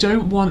that they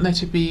don't want there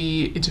to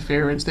be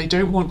interference, they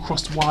don't want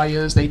crossed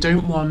wires, they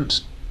don't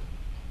want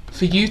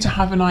for you to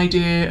have an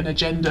idea, an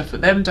agenda, for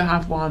them to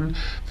have one,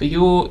 for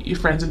your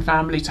friends and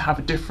family to have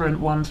a different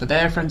one, for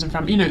their friends and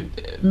family. You know,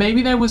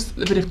 maybe there was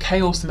a bit of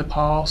chaos in the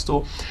past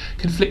or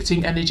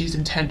conflicting energies,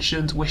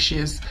 intentions,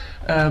 wishes.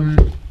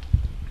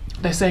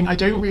 They're saying, I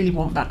don't really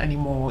want that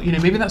anymore. You know,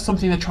 maybe that's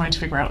something they're trying to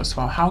figure out as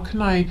well. How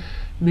can I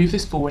move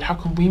this forward? How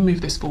can we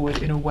move this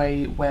forward in a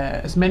way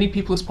where as many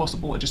people as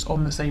possible are just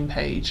on the same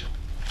page?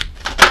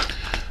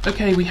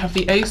 Okay, we have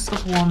the Ace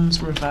of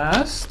Wands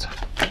reversed.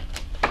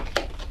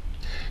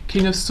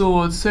 King of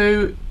Swords.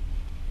 So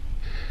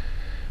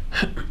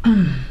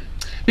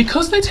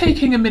because they're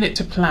taking a minute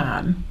to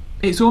plan,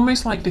 it's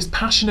almost like this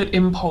passionate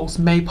impulse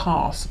may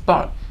pass,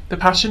 but the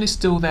passion is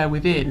still there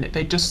within.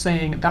 They're just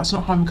saying, that's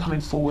not how I'm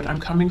coming forward. I'm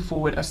coming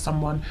forward as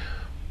someone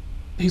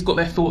who's got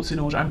their thoughts in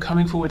order. I'm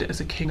coming forward as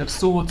a King of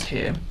Swords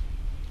here.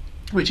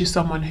 which is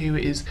someone who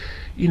is,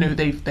 you know,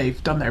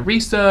 they've done their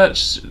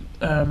research,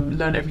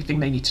 learned everything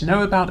they need to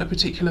know about a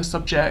particular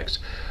subject.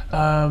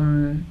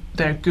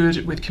 They're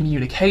good with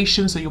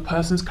communication. So your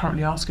person's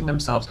currently asking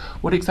themselves,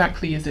 what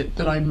exactly is it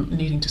that I'm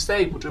needing to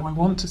say? What do I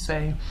want to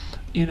say?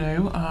 You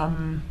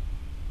know,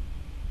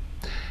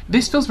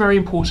 this feels very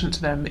important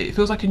to them. It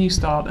feels like a new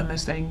start, and they're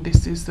saying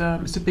this is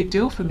it's a big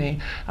deal for me,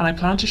 and I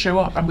plan to show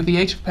up. And with the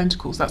Eight of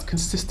Pentacles, that's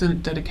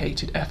consistent,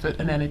 dedicated effort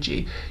and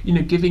energy. You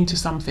know, giving to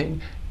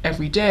something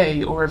every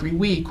day or every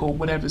week or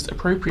whatever's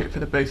appropriate for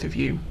the both of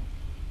you.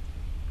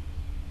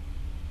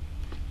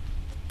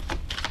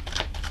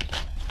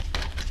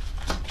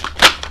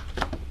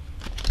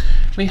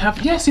 We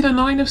have, yeah, see the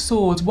Nine of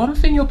Swords. One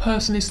thing your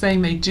person is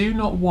saying they do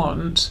not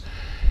want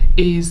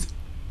is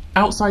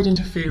outside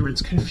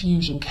interference,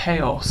 confusion,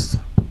 chaos.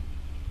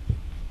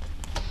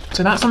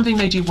 So that's something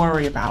they do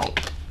worry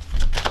about.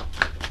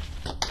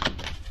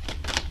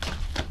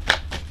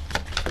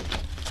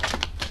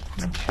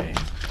 Okay,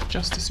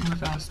 Justice in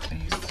reverse,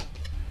 please.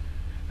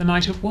 The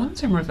Knight of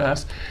Wands in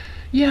reverse.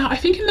 Yeah, I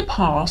think in the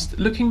past,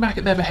 looking back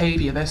at their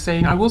behaviour, they're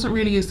saying, I wasn't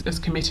really as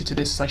committed to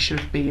this as I should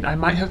have been. I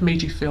might have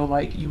made you feel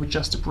like you were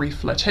just a brief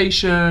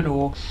flirtation,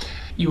 or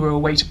you were a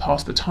way to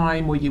pass the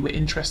time, or you were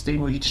interesting,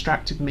 or you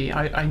distracted me.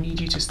 I need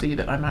you to see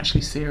that I'm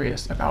actually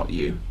serious about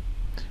you.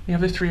 We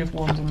have the Three of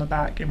Wands on the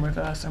back in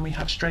reverse, and we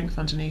have Strength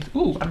underneath.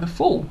 Ooh, and the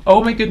Fool.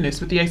 Oh my goodness,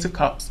 with the Ace of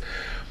Cups.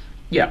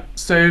 Yeah,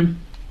 so,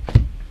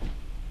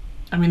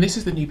 I mean, this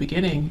is the new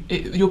beginning.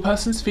 Your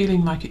person's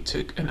feeling like it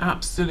took an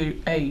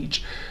absolute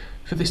age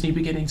for this new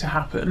beginning to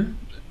happen.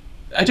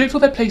 I don't feel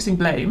they're placing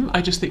blame.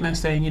 I just think they're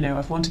saying, you know,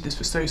 I've wanted this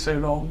for so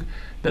long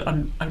that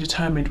I'm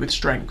determined with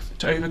strength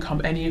to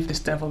overcome any of this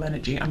devil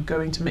energy. I'm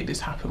going to make this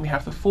happen. We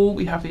have the Fool,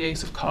 we have the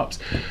Ace of Cups.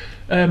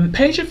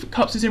 Page of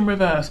Cups is in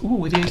reverse. Ooh,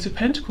 with the Ace of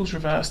Pentacles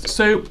reversed.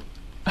 So,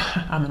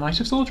 and the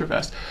Knight of Swords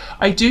reversed.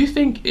 I do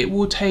think it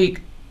will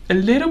take a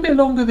little bit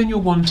longer than you're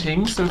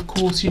wanting. So of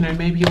course, you know,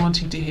 maybe you're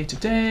wanting to hear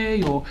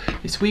today or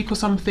this week or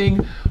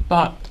something,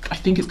 but I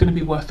think it's going to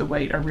be worth the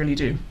wait. I really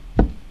do.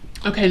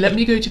 Okay, let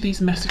me go to these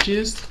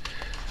messages.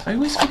 I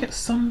always forget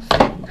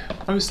something.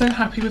 I was so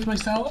happy with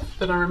myself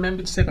that I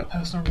remembered to say about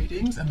personal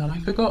readings, and then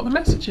I forgot the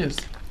messages.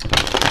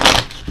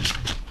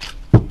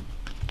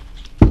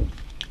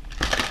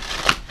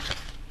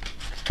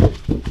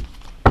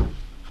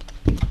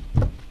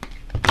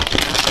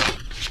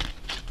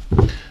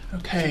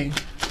 Okay.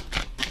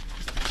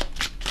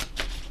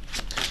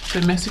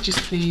 So messages,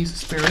 please,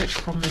 Spirit,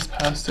 from this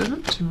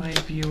person to my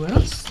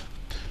viewers.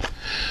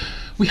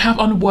 We have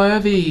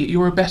unworthy.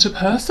 You're a better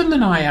person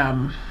than I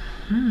am.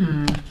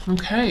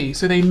 Okay,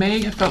 so they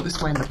may have felt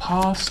this way in the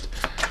past.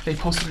 They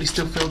possibly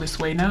still feel this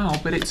way now,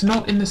 but it's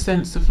not in the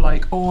sense of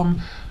like, oh,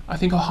 I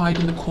think I'll hide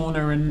in the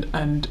corner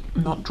and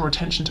not draw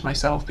attention to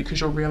myself because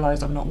you'll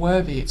realize I'm not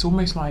worthy. It's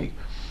almost like,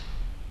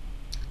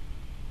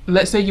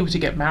 let's say you were to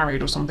get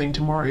married or something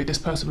tomorrow, this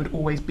person would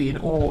always be in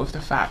awe of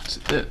the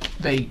fact that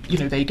they, you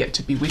know, they get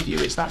to be with you.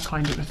 It's that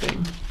kind of a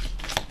thing.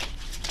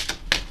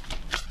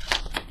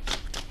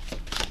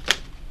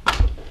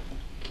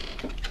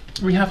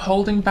 We have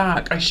holding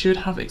back. I should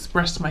have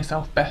expressed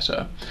myself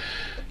better.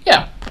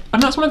 Yeah,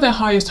 and that's one of their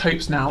highest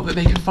hopes now, that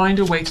they can find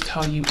a way to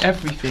tell you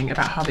everything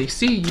about how they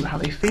see you, how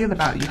they feel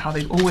about you, how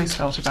they've always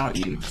felt about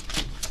you.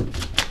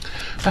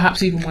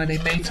 Perhaps even why they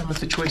made some of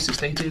the choices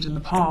they did in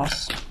the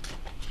past.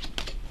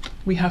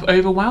 We have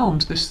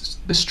overwhelmed.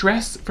 The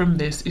stress from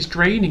this is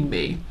draining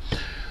me.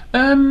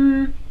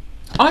 I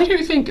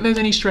don't think there's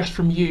any stress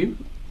from you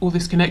or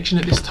this connection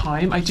at this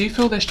time. I do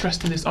feel they're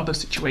stressed in this other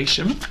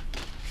situation.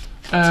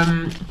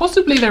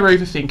 Possibly they're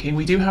overthinking.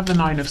 We do have the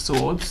Nine of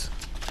Swords.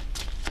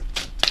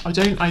 I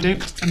don't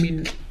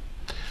think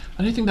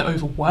they're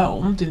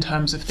overwhelmed in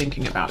terms of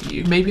thinking about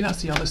you. Maybe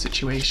that's the other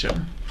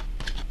situation.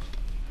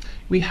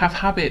 We have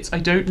habits. I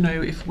don't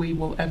know if we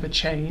will ever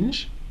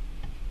change.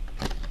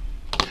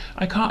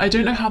 I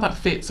don't know how that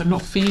fits. I'm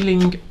not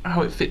feeling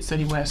how it fits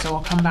anywhere, so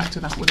I'll come back to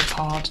that with a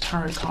card,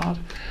 tarot card.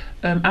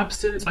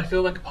 Absence. I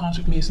feel like a part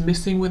of me is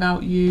missing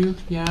without you.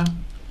 Yeah,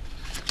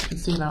 I can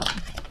see that.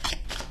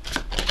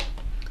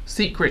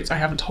 Secrets, I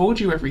haven't told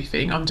you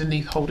everything,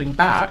 underneath holding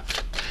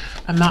back.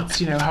 And that's,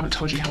 you know, I haven't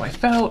told you how I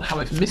felt, how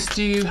I've missed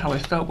you, how I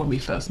felt when we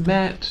first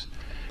met.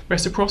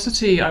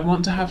 Reciprocity, I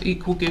want to have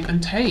equal give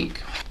and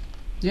take.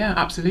 Yeah,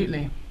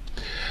 absolutely.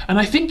 And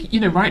I think, you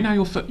know, right now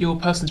your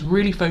person's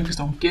really focused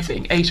on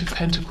giving. Eight of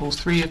Pentacles,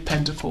 Three of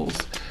Pentacles.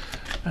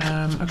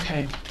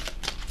 Okay.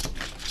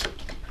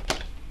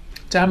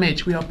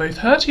 Damage, we are both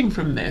hurting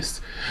from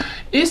this.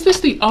 Is this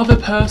the other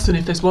person,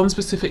 if there's one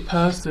specific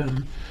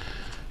person,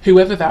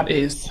 whoever that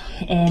is,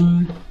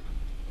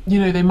 you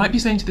know, they might be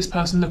saying to this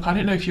person, look, I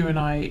don't know if you and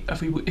I,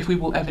 if we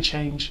will ever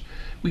change.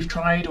 We've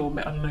tried, or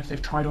I don't know if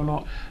they've tried or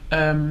not.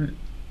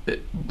 But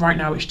right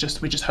now we're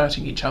just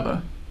hurting each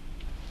other.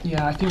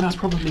 Yeah, I think that's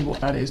probably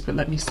what that is, but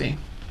let me see.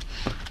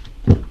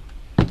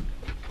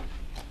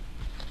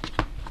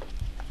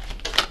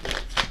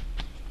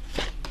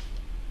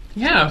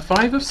 Yeah,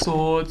 Five of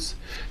Swords,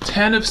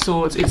 Ten of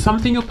Swords. It's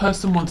something your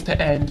person wants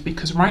to end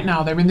because right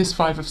now they're in this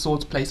Five of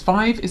Swords place.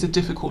 Five is a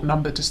difficult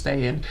number to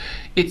stay in.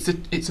 It's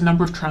a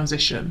number of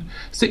transition.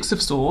 Six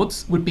of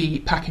Swords would be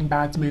packing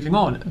bags, moving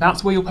on.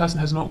 That's where your person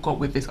has not got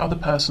with this other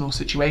person or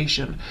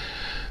situation.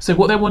 So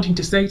what they're wanting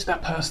to say to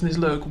that person is,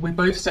 look, we're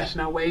both set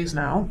in our ways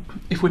now.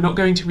 If we're not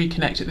going to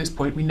reconnect at this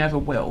point, we never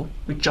will.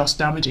 We're just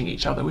damaging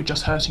each other. We're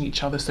just hurting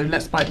each other. So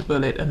let's bite the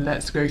bullet and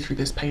let's go through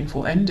this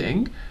painful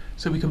ending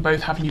so we can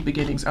both have new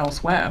beginnings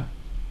elsewhere.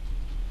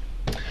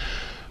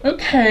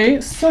 Okay,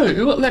 so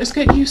let's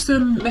get you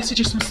some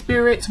messages from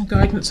spirit, some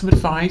guidance, some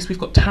advice. We've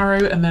got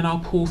tarot, and then I'll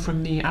pull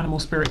from the Animal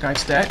Spirit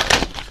Guides deck.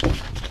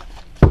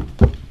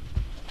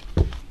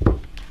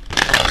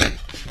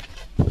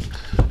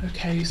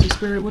 Okay, so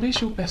Spirit, what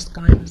is your best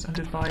guidance and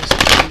advice,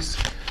 please,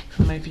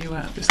 from my viewer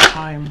at this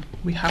time?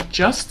 We have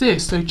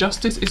Justice, so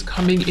Justice is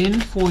coming in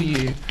for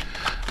you.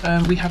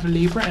 We have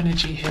Libra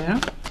energy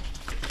here.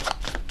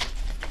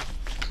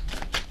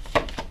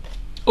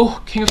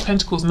 Oh, King of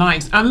Pentacles,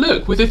 nice. And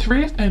look, with the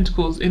Three of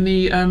Pentacles in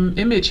the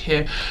image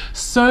here.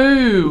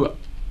 So,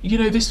 you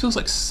know, this feels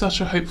like such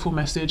a hopeful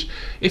message.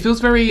 It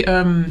feels very,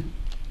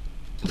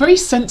 very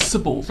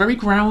sensible, very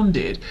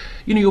grounded.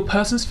 You know, your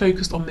person's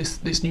focused on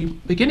this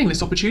new beginning,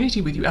 this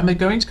opportunity with you, and they're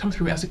going to come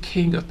through as a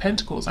King of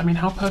Pentacles. I mean,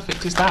 how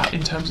perfect is that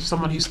in terms of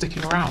someone who's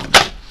sticking around?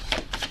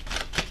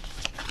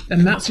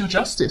 And that's your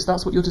justice.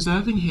 That's what you're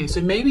deserving here. So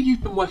maybe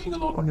you've been working a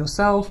lot on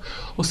yourself,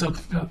 or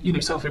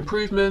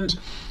self-improvement.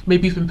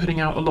 Maybe you've been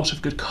putting out a lot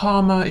of good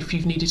karma. If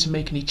you've needed to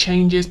make any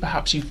changes,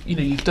 perhaps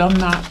you've done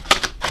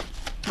that.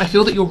 I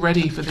feel that you're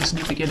ready for this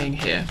new beginning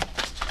here.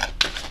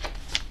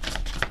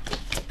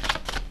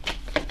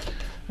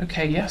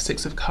 Okay, yeah,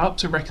 Six of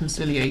Cups, a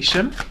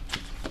reconciliation.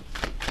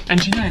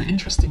 And you know,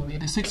 interestingly,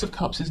 the Six of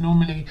Cups is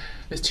normally,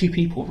 there's two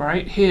people,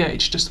 right? Here,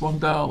 it's just one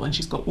girl, and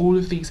she's got all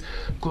of these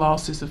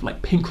glasses of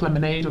like pink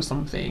lemonade or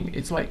something.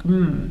 It's like,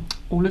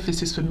 all of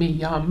this is for me,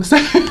 yum. So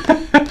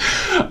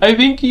I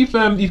think you've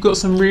got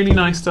some really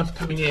nice stuff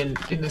coming in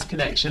this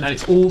connection, and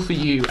it's all for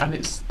you, and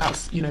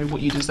that's you know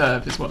what you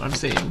deserve is what I'm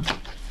seeing.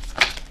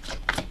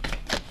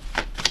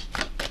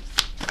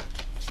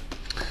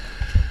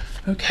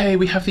 Okay,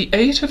 we have the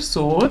Eight of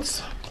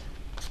Swords,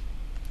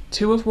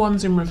 Two of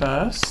Wands in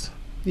reverse.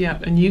 Yeah,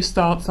 a new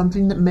start,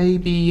 something that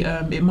maybe,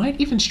 it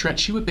might even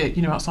stretch you a bit,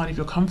 you know, outside of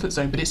your comfort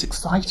zone, but it's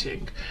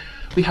exciting.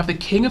 We have the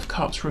King of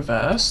Cups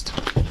reversed.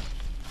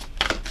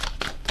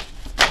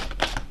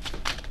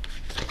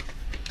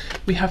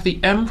 We have the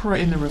Emperor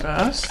in the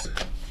reverse.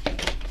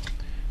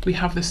 We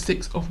have the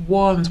Six of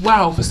Wands.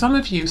 Wow, for some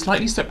of you,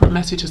 slightly separate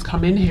message has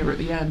come in here at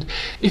the end.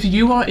 If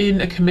you are in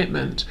a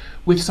commitment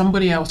with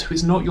somebody else who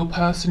is not your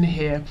person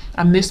here,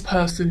 and this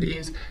person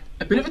is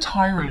a bit of a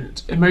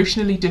tyrant,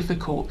 emotionally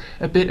difficult,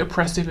 a bit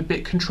oppressive, a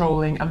bit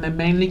controlling, and they're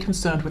mainly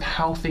concerned with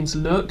how things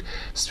look,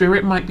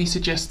 Spirit might be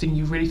suggesting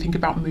you really think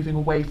about moving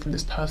away from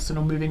this person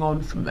or moving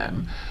on from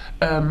them.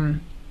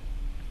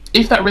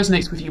 If that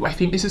resonates with you, I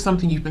think this is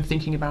something you've been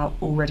thinking about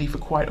already for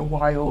quite a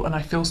while, and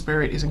I feel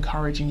Spirit is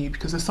encouraging you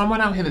because there's someone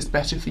out here that's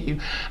better for you.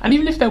 And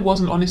even if there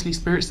wasn't, honestly,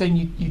 Spirit's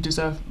saying you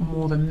deserve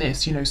more than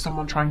this, you know,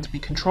 someone trying to be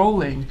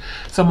controlling,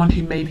 someone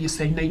who maybe is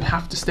saying, no, you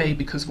have to stay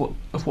because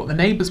of what the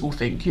neighbours will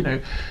think, you know,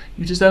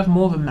 you deserve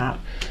more than that.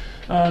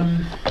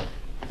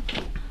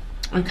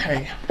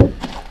 Okay.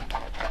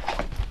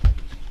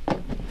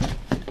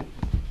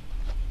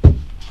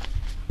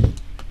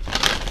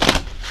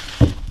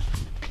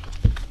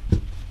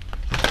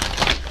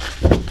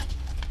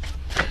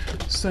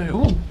 So,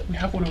 oh, we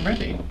have one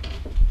already.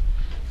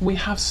 We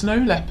have Snow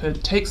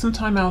Leopard. Take some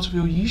time out of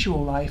your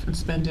usual life and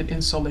spend it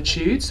in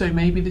solitude. So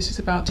maybe this is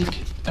about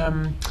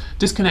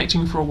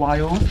disconnecting for a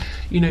while.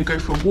 You know, go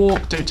for a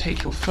walk, don't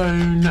take your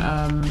phone,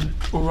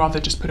 or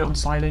rather just put it on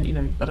silent. You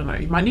know, I don't know,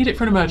 you might need it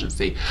for an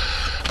emergency.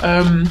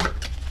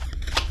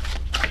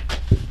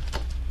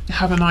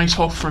 Have a night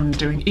off from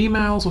doing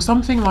emails or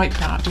something like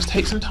that. Just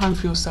take some time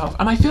for yourself.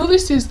 And I feel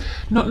this is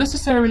not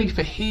necessarily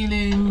for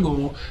healing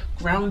or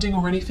grounding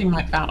or anything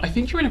like that. I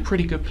think you're in a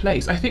pretty good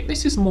place. I think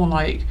this is more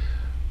like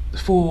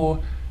for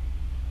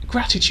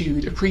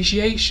gratitude,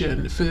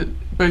 appreciation for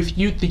both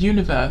you, the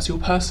universe, your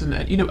person,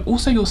 and you know,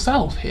 also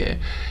yourself here.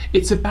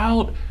 It's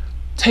about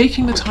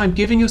taking the time,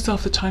 giving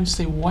yourself the time to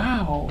say,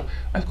 wow,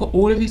 I've got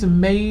all of these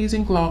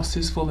amazing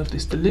glasses full of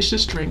this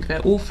delicious drink.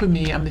 They're all for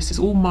me, and this is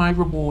all my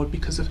reward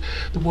because of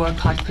the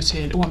work I've put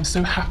in. Oh, I'm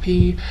so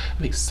happy,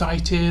 I'm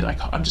excited,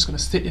 I'm just going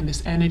to sit in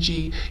this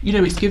energy. You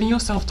know, it's giving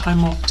yourself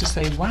time off to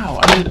say, wow,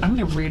 I'm in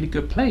a really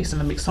good place and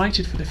I'm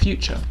excited for the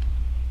future.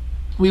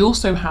 We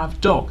also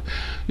have Dog.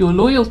 Your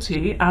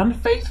loyalty and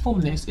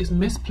faithfulness is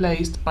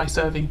misplaced by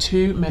serving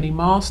too many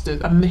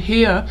masters. And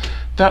here,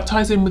 that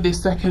ties in with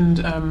this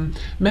second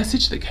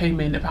message that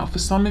came in about, for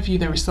some of you,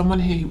 there is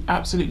someone here who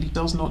absolutely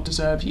does not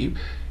deserve you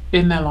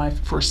in their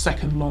life for a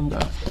second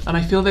longer. And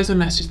I feel there's a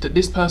message that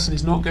this person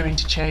is not going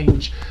to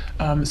change.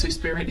 So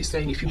Spirit is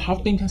saying, if you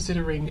have been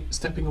considering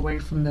stepping away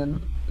from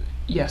them,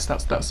 yes,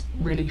 that's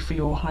really for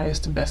your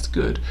highest and best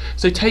good.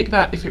 So take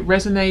that if it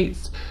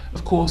resonates.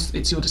 Of course,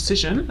 it's your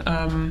decision.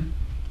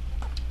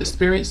 The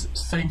Spirit's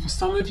saying for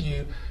some of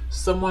you,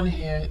 someone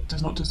here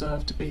does not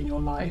deserve to be in your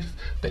life.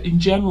 But in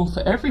general, for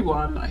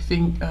everyone, I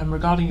think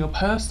regarding your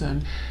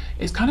person,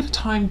 it's kind of a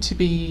time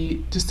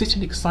to sit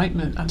in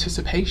excitement,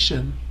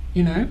 anticipation,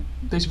 you know,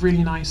 those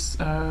really nice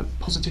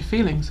positive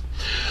feelings.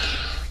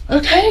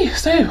 Okay,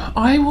 so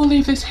I will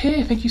leave this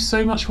here. Thank you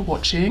so much for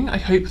watching. I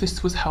hope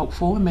this was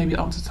helpful and maybe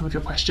answered some of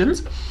your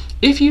questions.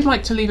 If you'd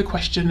like to leave a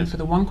question for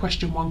the one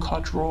question, one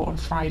card draw on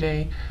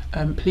Friday,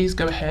 please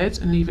go ahead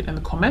and leave it in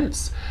the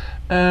comments.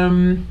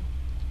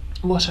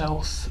 What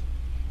else?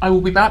 I will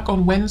be back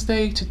on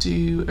Wednesday to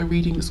do a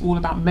reading that's all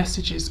about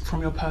messages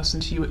from your person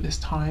to you at this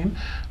time.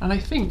 And I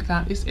think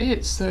that is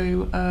it.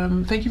 So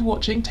thank you for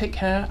watching, take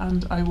care,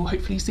 and I will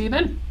hopefully see you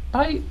then.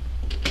 Bye.